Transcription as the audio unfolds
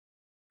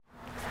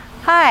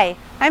Hi,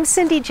 I'm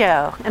Cindy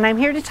Jo, and I'm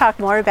here to talk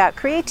more about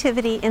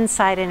Creativity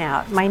Inside and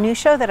Out, my new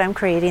show that I'm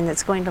creating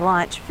that's going to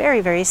launch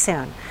very, very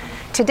soon.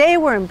 Today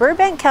we're in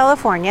Burbank,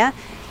 California,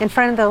 in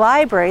front of the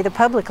library, the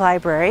public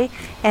library,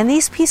 and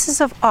these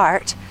pieces of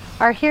art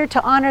are here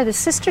to honor the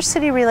sister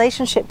city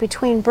relationship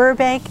between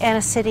Burbank and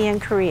a city in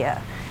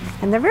Korea.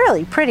 And they're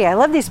really pretty. I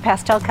love these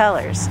pastel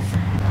colors.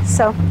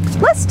 So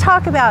let's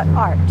talk about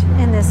art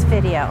in this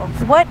video.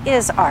 What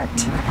is art?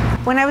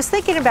 When I was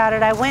thinking about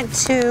it, I went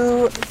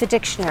to the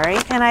dictionary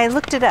and I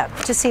looked it up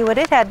to see what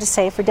it had to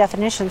say for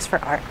definitions for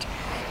art.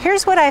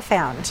 Here's what I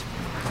found.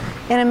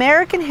 In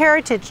American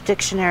Heritage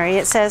Dictionary,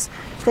 it says,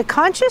 the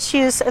conscious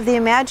use of the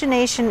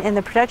imagination in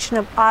the production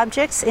of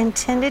objects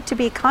intended to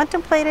be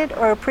contemplated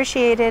or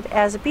appreciated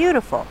as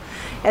beautiful,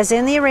 as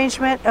in the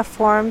arrangement of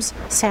forms,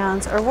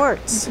 sounds, or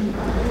words.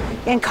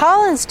 In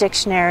Collins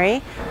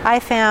Dictionary, I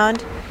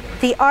found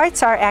the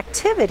arts are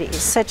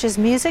activities such as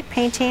music,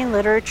 painting,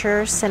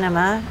 literature,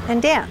 cinema,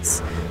 and dance,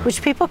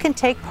 which people can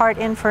take part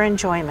in for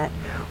enjoyment,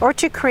 or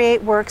to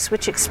create works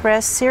which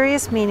express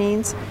serious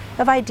meanings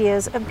of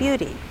ideas of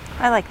beauty.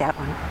 I like that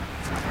one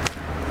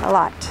a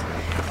lot.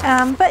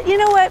 But you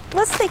know what?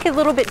 Let's think a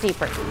little bit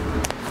deeper.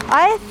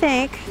 I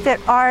think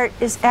that art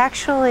is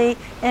actually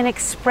an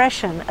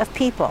expression of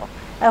people,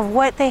 of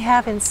what they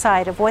have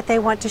inside, of what they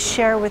want to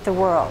share with the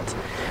world.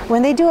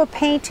 When they do a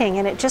painting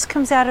and it just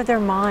comes out of their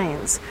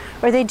minds,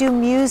 or they do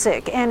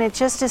music and it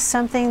just is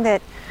something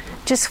that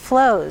just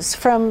flows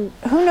from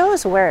who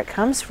knows where it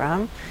comes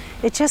from,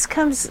 it just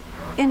comes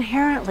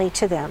inherently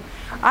to them.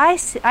 I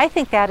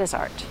think that is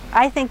art.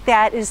 I think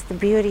that is the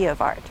beauty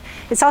of art.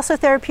 It's also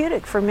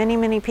therapeutic for many,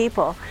 many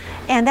people.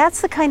 And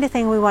that's the kind of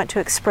thing we want to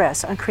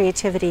express on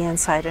Creativity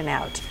Inside and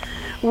Out.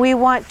 We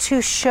want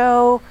to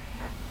show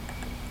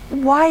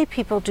why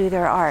people do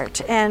their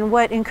art and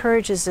what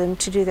encourages them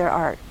to do their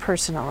art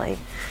personally.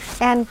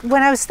 And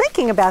when I was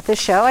thinking about this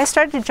show, I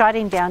started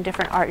jotting down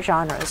different art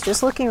genres,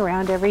 just looking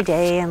around every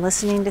day and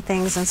listening to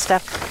things and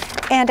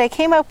stuff. And I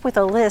came up with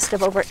a list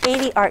of over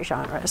 80 art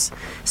genres.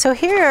 So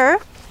here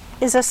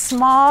is a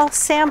small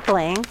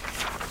sampling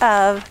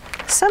of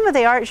some of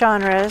the art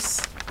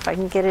genres, if I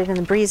can get it in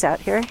the breeze out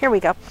here. Here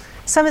we go.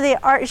 Some of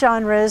the art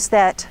genres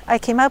that I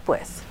came up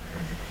with.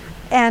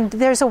 And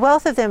there's a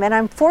wealth of them, and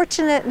I'm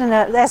fortunate,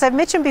 as I've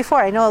mentioned before,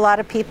 I know a lot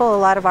of people, a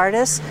lot of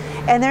artists,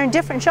 and they're in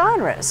different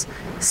genres.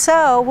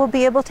 So we'll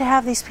be able to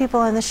have these people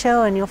on the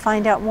show, and you'll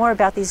find out more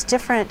about these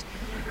different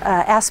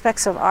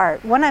aspects of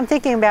art. One I'm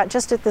thinking about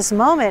just at this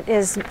moment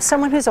is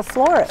someone who's a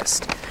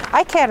florist.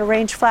 I can't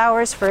arrange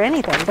flowers for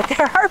anything, but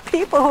there are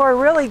people who are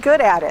really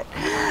good at it,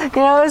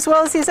 you know, as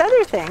well as these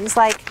other things.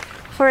 Like,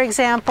 for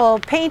example,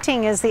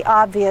 painting is the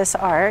obvious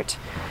art.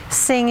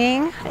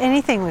 Singing,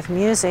 anything with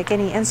music,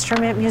 any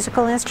instrument,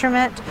 musical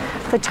instrument,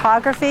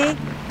 photography,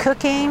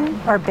 cooking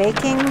or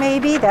baking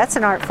maybe, that's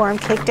an art form,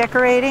 cake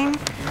decorating,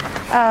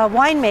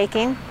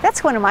 winemaking,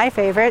 that's one of my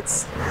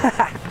favorites,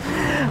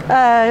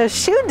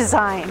 shoe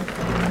design.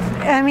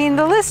 I mean,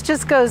 the list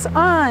just goes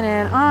on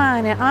and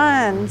on and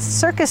on,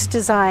 circus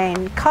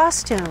design,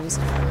 costumes,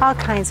 all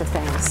kinds of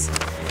things.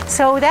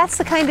 So that's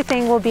the kind of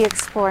thing we'll be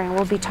exploring.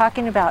 We'll be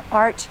talking about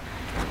art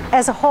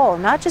as a whole,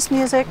 not just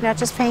music, not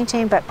just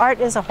painting, but art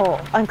as a whole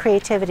on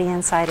Creativity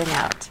Inside and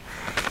Out.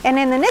 And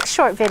in the next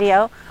short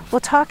video,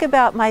 we'll talk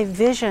about my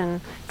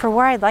vision for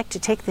where I'd like to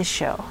take this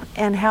show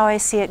and how I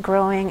see it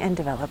growing and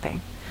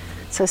developing.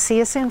 So see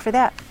you soon for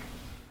that.